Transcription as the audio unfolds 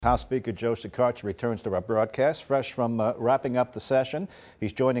House Speaker Joe Shekarchi returns to our broadcast, fresh from wrapping up the session.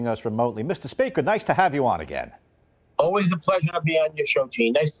 He's joining us remotely. Mr. Speaker, nice to have you on again. Always a pleasure to be on your show,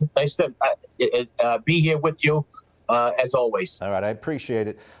 Gene. Nice to be here with you, as always. All right, I appreciate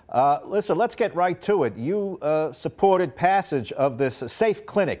it. Listen, let's get right to it. You supported passage of this Safe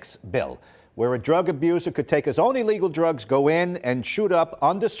Clinics bill, where a drug abuser could take his own illegal drugs, go in and shoot up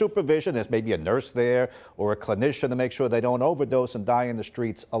under supervision. There's maybe a nurse there or a clinician to make sure they don't overdose and die in the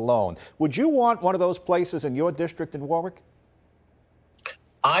streets alone. Would you want one of those places in your district in Warwick?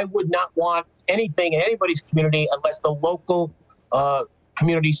 I would not want anything in anybody's community unless the local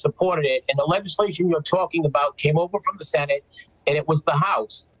community supported it. And the legislation you're talking about came over from the Senate, and it was the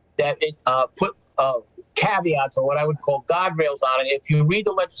House that it put caveats, or what I would call guardrails, on it. If you read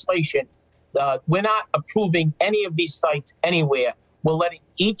the legislation, we're not approving any of these sites anywhere. We're letting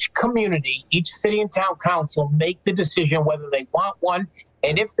each community, each city and town council make the decision whether they want one,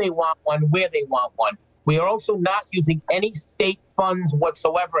 and if they want one, where they want one. We are also not using any state funds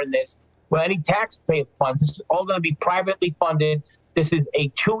whatsoever in this, or any taxpayer funds. This is all going to be privately funded. This is a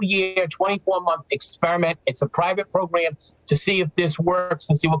 2-year, 24-month experiment. It's a private program to see if this works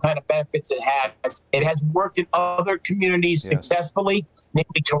and see what kind of benefits it has. It has worked in other communities successfully,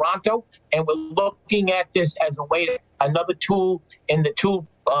 namely Toronto, and we're looking at this as a way to another tool in the tool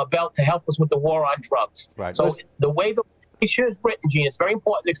belt to help us with the war on drugs. Right. So the way the legislation is written, Gene, it's very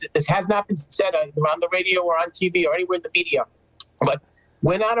important. This has not been said either on the radio or on TV or anywhere in the media, but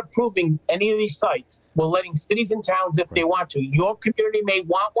we're not approving any of these sites. We're letting cities and towns, if they want to. Your community may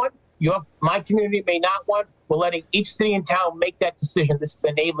want one. My community may not want. We're letting each city and town make that decision. This is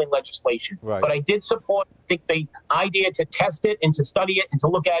enabling legislation. Right. But I did support, I think, the idea to test it and to study it and to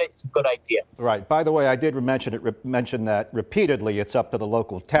look at it. It's a good idea. Right. By the way, I did mention that repeatedly. It's up to the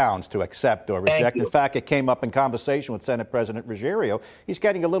local towns to accept or reject. In fact, it came up in conversation with Senate President Ruggiero. He's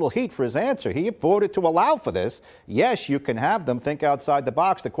getting a little heat for his answer. He voted to allow for this. Yes, you can have them. Think outside the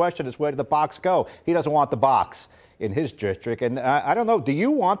box. The question is, where did the box go? He doesn't want the box in his district. And I don't know, do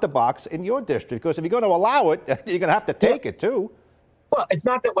you want the box in your district? Because if you're going to allow it, you're going to have to take it too. Well, it's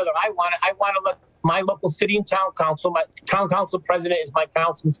not that whether I want it. I want to let my local city and town council, my town council president is my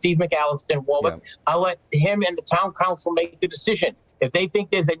councilman, Steve McAllister in Warwick. Yeah. I'll let him and the town council make the decision. If they think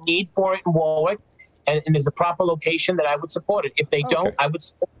there's a need for it in Warwick and there's a proper location, then I would support it. If they don't, I would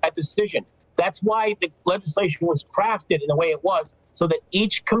support that decision. That's why the legislation was crafted in the way it was, so that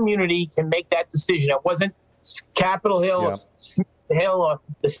each community can make that decision. It wasn't Capitol Hill, Smith Hill, or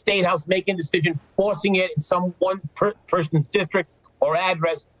the State House making a decision, forcing it in some one person's district or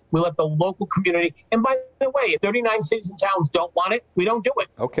address. We let the local community. And by the way, if 39 cities and towns don't want it, we don't do it.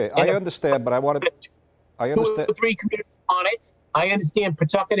 Okay, I understand, but I want to. I understand. 2 or 3 communities on it. I understand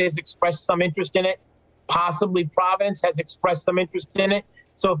Pawtucket has expressed some interest in it. Possibly Providence has expressed some interest in it.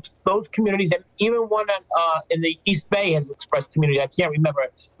 So if those communities, and even one in the East Bay has expressed community. I can't remember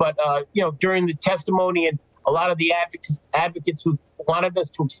it, but during the testimony, and a lot of the advocates who wanted us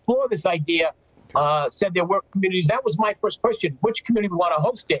to explore this idea said there were communities. That was my first question: which community would want to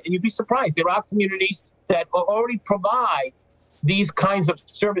host it? And you'd be surprised. There are communities that already provide these kinds of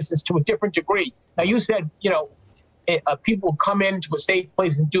services to a different degree. Now, you said, people come into a safe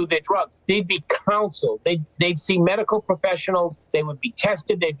place and do their drugs. They'd be counseled. They'd see medical professionals. They would be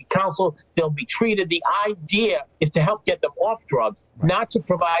tested. They'd be counseled. They'll be treated. The idea is to help get them off drugs, not to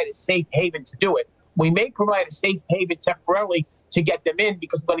provide a safe haven to do it. We may provide a safe haven temporarily to get them in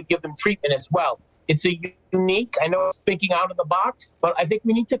because we're going to give them treatment as well. It's a unique, I know it's thinking out of the box, but I think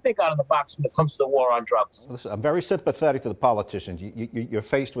we need to think out of the box when it comes to the war on drugs. Listen, I'm very sympathetic to the politicians. You're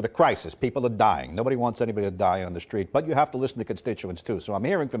faced with a crisis. People are dying. Nobody wants anybody to die on the street, but you have to listen to constituents too. So I'm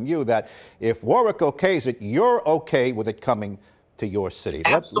hearing from you that if Warwick okays it, you're okay with it coming to your city.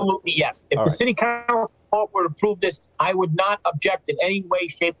 Absolutely, yes. If the city council were to approve this, I would not object in any way,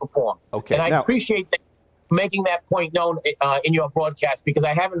 shape, or form. Okay. And I appreciate that making that point known in your broadcast, because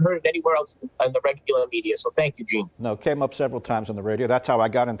I haven't heard it anywhere else in the regular media. So thank you, Gene. No, it came up several times on the radio. That's how I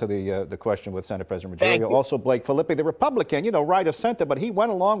got into the question with Senate President Ruggiero. Also, Blake Filippi, the Republican, right of center, but he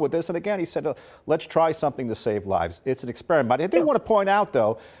went along with this. And again, he said, let's try something to save lives. It's an experiment. I do want to point out,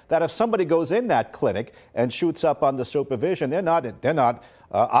 though, that if somebody goes in that clinic and shoots up under supervision, they're not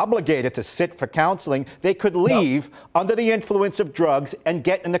obligated to sit for counseling. They could leave under the influence of drugs and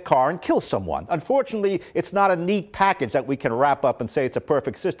get in the car and kill someone. Unfortunately, it's not a neat package that we can wrap up and say it's a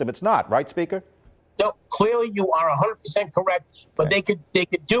perfect system. It's not, right, Speaker? No, clearly you are 100% correct, but they could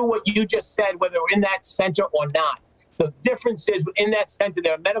do what you just said, whether we're in that center or not. The difference is, in that center,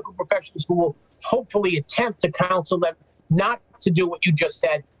 there are medical professionals who will hopefully attempt to counsel them, not to do what you just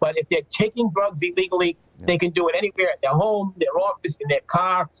said. But if they're taking drugs illegally, they can do it anywhere, at their home, their office, in their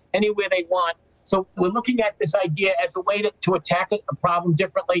car, anywhere they want. So we're looking at this idea as a way to attack a problem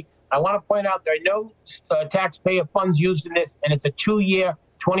differently. I want to point out there are no taxpayer funds used in this, and it's a 2-year,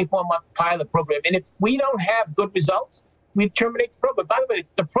 24-month pilot program. And if we don't have good results, we terminate the program. By the way,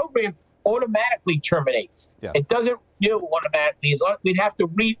 the program automatically terminates. Yeah. It doesn't renew automatically. We'd have to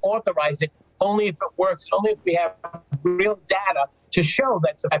reauthorize it only if it works, only if we have real data to show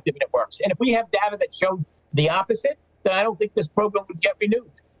that it's effective and it works. And if we have data that shows the opposite, then I don't think this program would get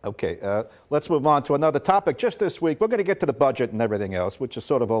renewed. Okay, let's move on to another topic. Just this week, we're going to get to the budget and everything else, which is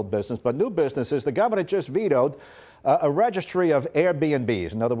sort of old business. But new business is the governor just vetoed a registry of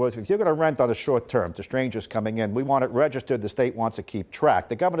Airbnbs. In other words, if you're going to rent on a short term to strangers coming in, we want it registered. The state wants to keep track.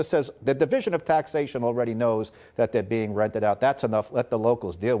 The governor says the Division of Taxation already knows that they're being rented out. That's enough. Let the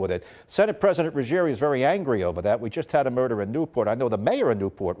locals deal with it. Senate President Ruggieri is very angry over that. We just had a murder in Newport. I know the mayor of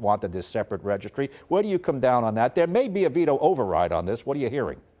Newport wanted this separate registry. Where do you come down on that? There may be a veto override on this. What are you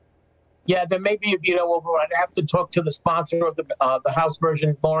hearing? Yeah, there may be a veto override. I have to talk to the sponsor of the House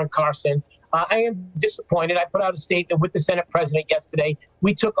version, Lauren Carson. I am disappointed. I put out a statement with the Senate president yesterday.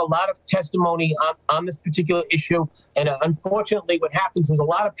 We took a lot of testimony on this particular issue. And unfortunately, what happens is a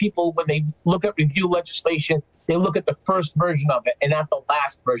lot of people, when they look at review legislation, they look at the first version of it and not the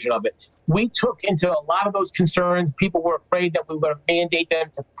last version of it. We took into a lot of those concerns. People were afraid that we were going to mandate them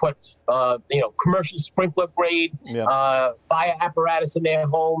to put, commercial sprinkler grade fire apparatus in their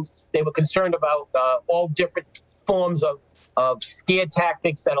homes. They were concerned about all different forms of scare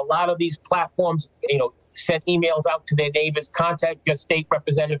tactics that a lot of these platforms, sent emails out to their neighbors, contact your state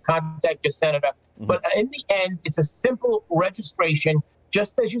representative, contact your senator. Mm-hmm. But in the end, it's a simple registration,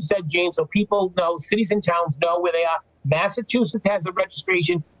 just as you said, James, so people know, cities and towns know where they are. Massachusetts has a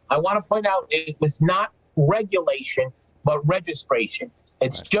registration. I want to point out it was not regulation, but registration.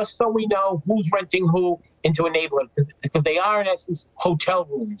 It's just so we know who's renting who into a neighborhood, because they are, in essence, hotel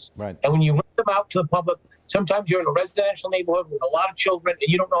rooms. Right. And when you rent them out to the public, sometimes you're in a residential neighborhood with a lot of children,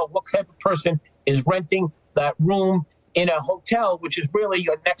 and you don't know what type of person is renting that room in a hotel, which is really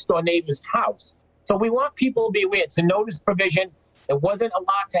your next-door neighbor's house. So we want people to be aware. It's a notice provision. It wasn't a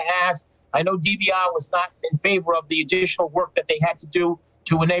lot to ask. I know DVR was not in favor of the additional work that they had to do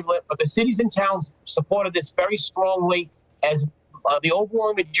to enable it, but the cities and towns supported this very strongly, as the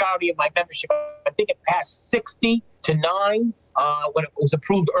overwhelming majority of my membership. I think it passed 60-9 when it was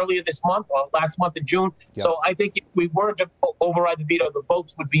approved earlier this month, or last month in June. Yeah. So I think if we were to override the veto, the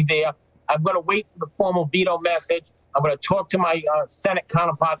votes would be there. I'm going to wait for the formal veto message. I'm going to talk to my Senate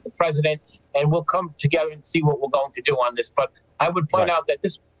counterpart, the president, and we'll come together and see what we're going to do on this. But I would point out that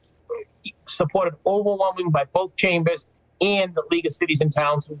this supported overwhelmingly by both chambers and the League of Cities and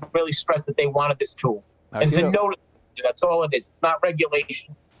Towns, who really stressed that they wanted this tool. And it's a notice. That's all it is. It's not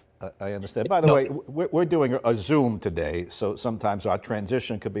regulation. I understand. By the way, we're doing a Zoom today, so sometimes our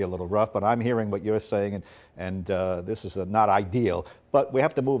transition could be a little rough, but I'm hearing what you're saying, and this is not ideal, but we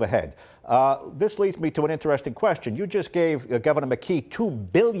have to move ahead. This leads me to an interesting question. You just gave Governor McKee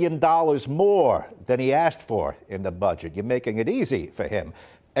 $2 billion more than he asked for in the budget. You're making it easy for him.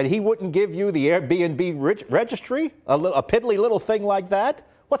 And he wouldn't give you the Airbnb registry? A piddly little thing like that?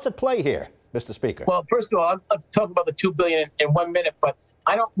 What's at play here, Mr. Speaker? Well, first of all, let's talk about the $2 billion in 1 minute, but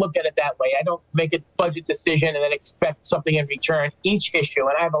I don't look at it that way. I don't make a budget decision and then expect something in return. Each issue,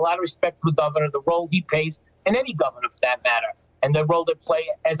 and I have a lot of respect for the governor, the role he plays, and any governor for that matter, and the role they play,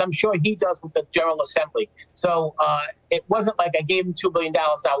 as I'm sure he does with the General Assembly. So it wasn't like I gave him $2 billion.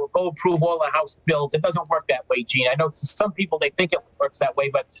 Now we'll go approve all the House bills. It doesn't work that way, Gene. I know to some people they think it works that way,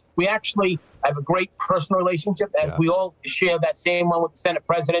 but we actually have a great personal relationship, as we all share that same one with the Senate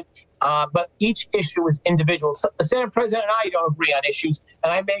president. But each issue is individual. So the Senate president and I don't agree on issues,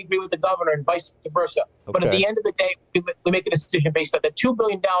 and I may agree with the governor and vice versa. Okay. But at the end of the day, we make a decision based on the $2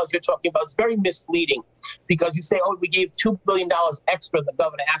 billion you're talking about. It's very misleading, because you say, oh, we gave $2 billion extra the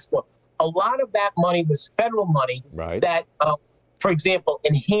governor asked for. A lot of that money was federal money that, for example,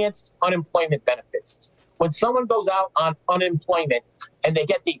 enhanced unemployment benefits. When someone goes out on unemployment and they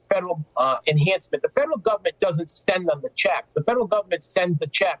get the federal enhancement, the federal government doesn't send them the check. The federal government sends the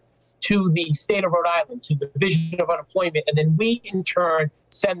check to the state of Rhode Island, to the Division of Unemployment, and then we, in turn,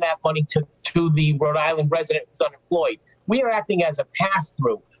 send that money to the Rhode Island resident who's unemployed. We are acting as a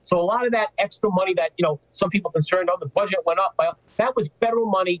pass-through. So a lot of that extra money that, some people are concerned, the budget went up. Well, that was federal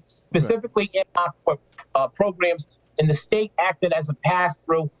money specifically in our programs, and the state acted as a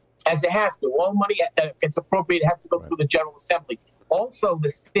pass-through, as it has to. All money that gets appropriated has to go through the General Assembly. Also, the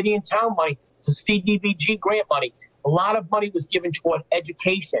city and town money, the CDBG grant money, a lot of money was given toward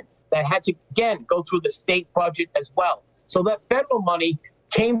education that had to, again, go through the state budget as well. So that federal money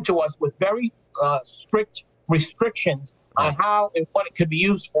came to us with very strict restrictions on how and what it could be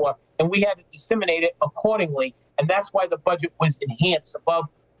used for, and we had to disseminate it accordingly. And that's why the budget was enhanced above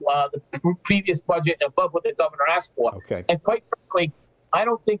the previous budget and above what the governor asked for. Okay. And quite frankly, I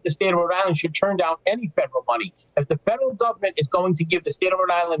don't think the state of Rhode Island should turn down any federal money. If the federal government is going to give the state of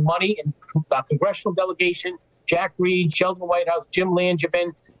Rhode Island money, and congressional delegation, Jack Reed, Sheldon Whitehouse, Jim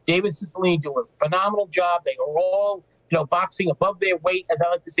Langevin, David Cicilline do a phenomenal job. They are all, boxing above their weight. As I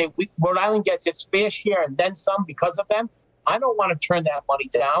like to say, Rhode Island gets its fair share and then some because of them. I don't want to turn that money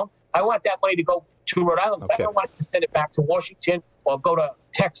down. I want that money to go to Rhode Island. Okay. I don't want to send it back to Washington or go to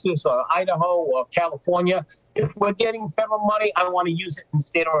Texas or Idaho or California. If we're getting federal money, I want to use it in the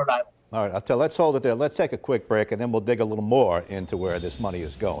state of Rhode Island. All right, let's hold it there. Let's take a quick break, and then we'll dig a little more into where this money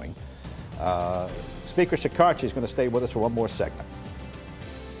is going. Speaker Shekarchi is going to stay with us for one more segment.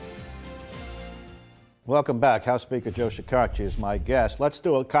 Welcome back. House Speaker Joe Shekarchi is my guest. Let's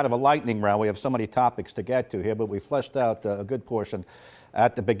do a kind of a lightning round. We have so many topics to get to here, but we fleshed out a good portion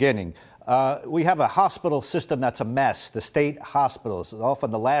at the beginning. We have a hospital system that's a mess. The state hospitals, often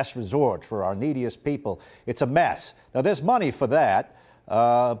the last resort for our neediest people. It's a mess. Now, there's money for that,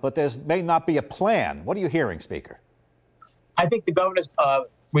 but there may not be a plan. What are you hearing, Speaker? I think the governor's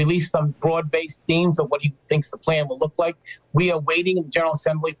released some broad-based themes of what he thinks the plan will look like. We are waiting in the General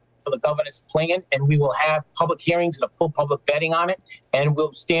Assembly for the governor's plan, and we will have public hearings and a full public vetting on it, and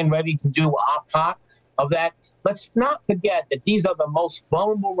we'll stand ready to do our part of that. Let's not forget that these are the most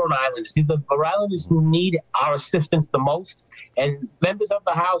vulnerable Rhode Islanders. These are the Rhode Islanders who need our assistance the most. And members of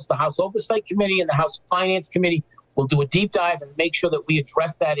the House Oversight Committee and the House Finance Committee will do a deep dive and make sure that we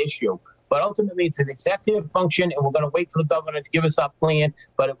address that issue. But ultimately, it's an executive function, and we're going to wait for the governor to give us our plan.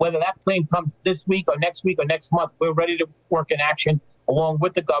 But whether that plan comes this week or next month, we're ready to work in action along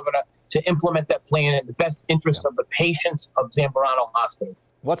with the governor to implement that plan in the best interest of the patients of Zambarano Hospital.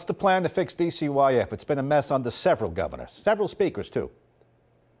 What's the plan to fix DCYF? It's been a mess under several governors, several speakers, too.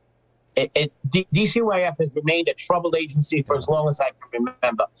 DCYF has remained a troubled agency for as long as I can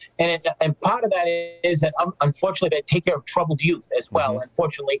remember. And part of that is that, unfortunately, they take care of troubled youth as well. Mm-hmm.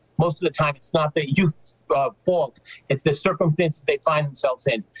 Unfortunately, most of the time, it's not the youth's fault. It's the circumstances they find themselves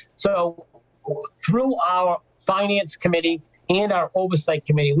in. So through our Finance Committee and our Oversight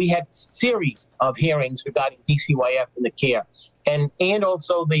Committee, we had a series of hearings regarding DCYF and the care. And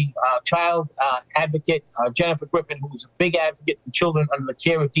also the child advocate, Jennifer Griffin, who was a big advocate for children under the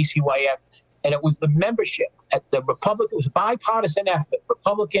care of DCYF. And it was the membership at the Republican, it was a bipartisan effort,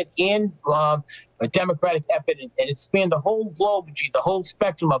 Republican and a Democratic effort, and it spanned the whole globe, the whole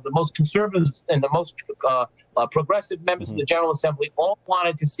spectrum of the most conservative and the most progressive members of the General Assembly all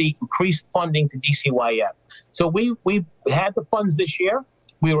wanted to see increased funding to DCYF. So we had the funds this year.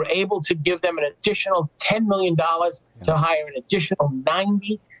 We were able to give them an additional $10 million to hire an additional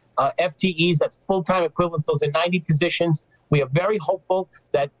 90 FTEs. That's full-time equivalents. Those are 90 positions. We are very hopeful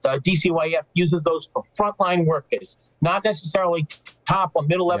that DCYF uses those for frontline workers, not necessarily top or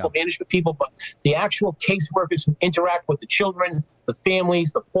middle-level management people, but the actual case workers who interact with the children, the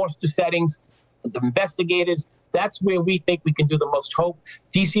families, the foster settings, the investigators. That's where we think we can do the most hope.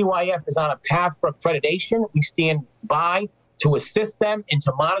 DCYF is on a path for accreditation. We stand by to assist them and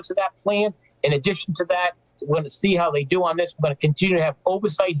to monitor that plan. In addition to that, we're going to see how they do on this. We're going to continue to have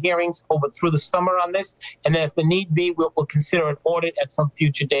oversight hearings through the summer on this. And then if the need be, we'll consider an audit at some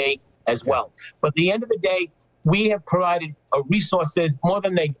future date as well. But at the end of the day, we have provided resources more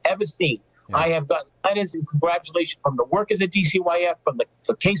than they've ever seen. Yeah. I have gotten letters and congratulations from the workers at DCYF, from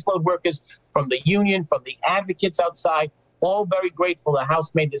the caseload workers, from the union, from the advocates outside, all very grateful the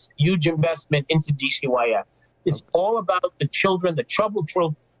House made this huge investment into DCYF. It's all about the children, the troubled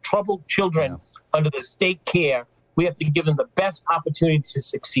children under the state care. We have to give them the best opportunity to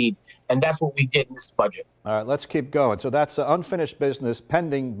succeed, and that's what we did in this budget. All right, let's keep going. So that's unfinished business,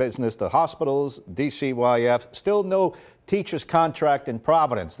 pending business, the hospitals, DCYF, still no teacher's contract in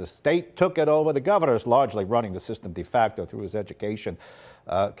Providence. The state took it over. The governor is largely running the system de facto through his education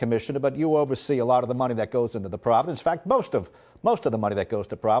commissioner, but you oversee a lot of the money that goes into the Providence. In fact, most of the money that goes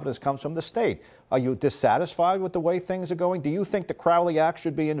to Providence comes from the state. Are you dissatisfied with the way things are going? Do you think the Crowley Act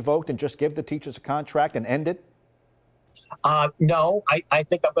should be invoked and just give the teachers a contract and end it? No, I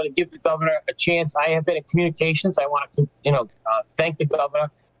think I'm going to give the governor a chance. I have been in communications. I want to, thank the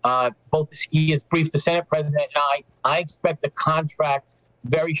governor. Both he has briefed the Senate President and I expect the contract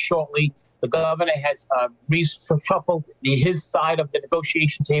very shortly. The governor has reshuffled his side of the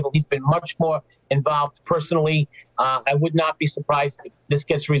negotiation table. He's been much more involved personally. I would not be surprised if this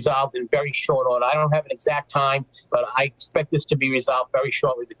gets resolved in very short order. I don't have an exact time, but I expect this to be resolved very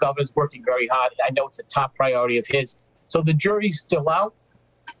shortly. The governor's working very hard. I know it's a top priority of his So the jury's still out,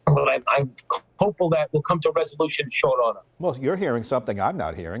 but I'm hopeful that we'll come to a resolution in short order. Well, you're hearing something I'm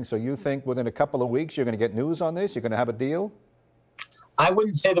not hearing. So you think within a couple of weeks you're going to get news on this? You're going to have a deal? I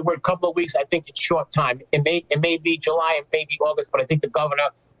wouldn't say the word couple of weeks. I think it's short time. It may be July, it may be August, but I think the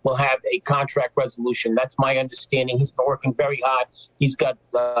governor will have a contract resolution. That's my understanding. He's been working very hard. He's got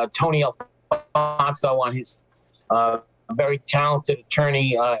Tony Alfonso on his very talented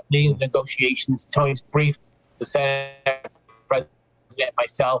attorney leading the negotiations. Tony's briefed the Senate President,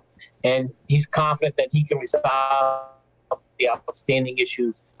 myself, and he's confident that he can resolve the outstanding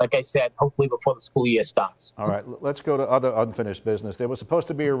issues, like I said, hopefully before the school year starts. All right, let's go to other unfinished business. There was supposed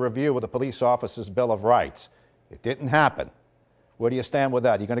to be a review of the police officers' Bill of Rights. It didn't happen. Where do you stand with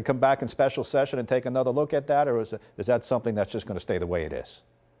that? Are you going to come back in special session and take another look at that, or is that something that's just going to stay the way it is?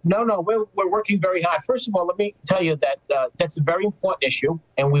 No, we're working very hard. First of all, let me tell you that that's a very important issue,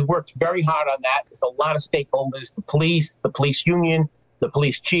 and we worked very hard on that with a lot of stakeholders, the police union, the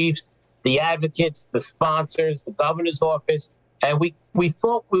police chiefs, the advocates, the sponsors, the governor's office, and we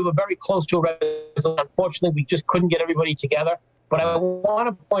thought we were very close to a resolution. Unfortunately, we just couldn't get everybody together. But I want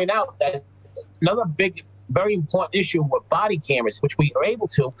to point out that another big, very important issue were body cameras, which we were able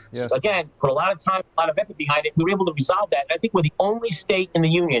to, yes, again, put a lot of time, a lot of effort behind it. We were able to resolve that. And I think we're the only state in the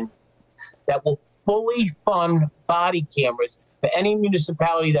union that will fully fund body cameras for any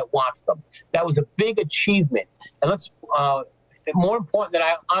municipality that wants them. That was a big achievement. And more important than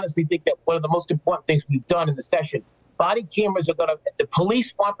I honestly think that one of the most important things we've done in the session, body cameras are the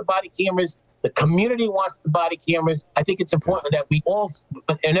police want the body cameras, the community wants the body cameras. I think it's important that we all,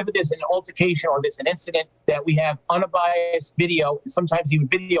 whenever there's an altercation or there's an incident, that we have unbiased video, sometimes even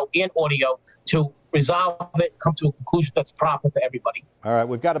video and audio, to resolve it, come to a conclusion that's proper for everybody. All right,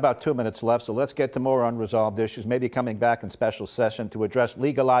 we've got about 2 minutes left, so let's get to more unresolved issues, maybe coming back in special session to address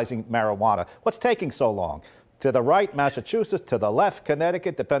legalizing marijuana. What's taking so long? To the right, Massachusetts, to the left,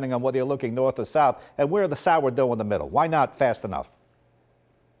 Connecticut, depending on whether you're looking north or south, and we're the sourdough in the middle. Why not fast enough?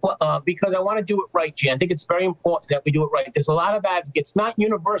 Well, because I want to do it right, Jan. I think it's very important that we do it right. There's a lot of advocates, not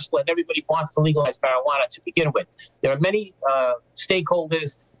universal, and everybody wants to legalize marijuana to begin with. There are many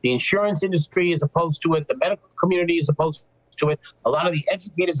stakeholders. The insurance industry is opposed to it. The medical community is opposed to it. A lot of the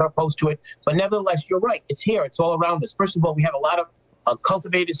educators are opposed to it. But nevertheless, you're right. It's here. It's all around us. First of all, we have a lot of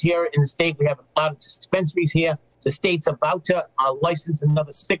cultivators here in the state. We have a lot of dispensaries here. The state's about to license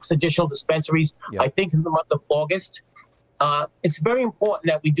another 6 additional dispensaries, I think, in the month of August. It's very important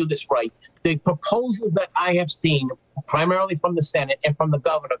that we do this right. The proposals that I have seen, primarily from the Senate and from the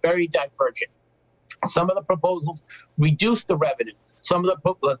governor, are very divergent. Some of the proposals reduce the revenue,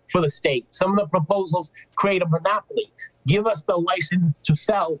 for the state. Some of the proposals create a monopoly, give us the license to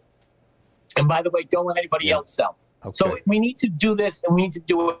sell, and by the way, don't let anybody else sell. Okay. So we need to do this, and we need to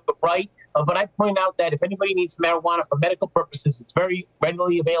do it right. But I point out that if anybody needs marijuana for medical purposes, it's very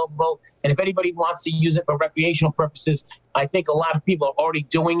readily available. And if anybody wants to use it for recreational purposes, I think a lot of people are already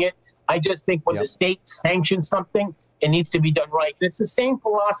doing it. I just think when the state sanctions something, it needs to be done right. And it's the same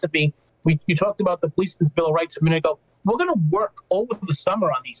philosophy. You talked about the Policeman's Bill of Rights a minute ago. We're going to work over the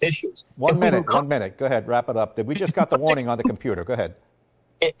summer on these issues. 1 minute. Go ahead, wrap it up. We just got the warning on the computer. Go ahead.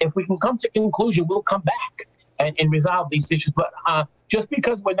 If we can come to conclusion, we'll come back and resolve these issues. But just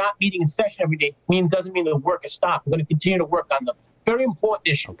because we're not meeting in session every day doesn't mean the work is stopped. We're going to continue to work on the very important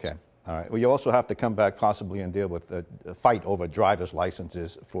issues. Okay. All right. Well, you also have to come back possibly and deal with a fight over driver's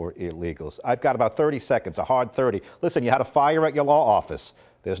licenses for illegals. I've got about 30 seconds, a hard 30. Listen, you had a fire at your law office.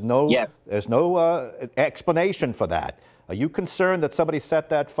 There's no explanation for that. Are you concerned that somebody set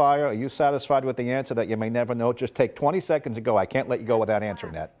that fire? Are you satisfied with the answer that you may never know? Just take 20 seconds and go. I can't let you go without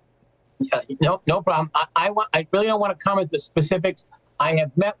answering that. No problem. I really don't want to comment the specifics. I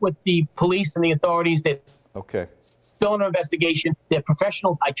have met with the police and the authorities. They're still under investigation. They're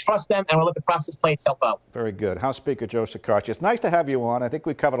professionals. I trust them, and we'll let the process play itself out. Very good. House Speaker Joe Shekarchi, it's nice to have you on. I think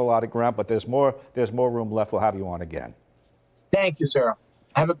we covered a lot of ground, but there's more room left. We'll have you on again. Thank you, sir.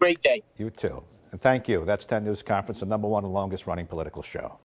 Have a great day. You too. And thank you. That's 10 News Conference, the #1 and longest running political show.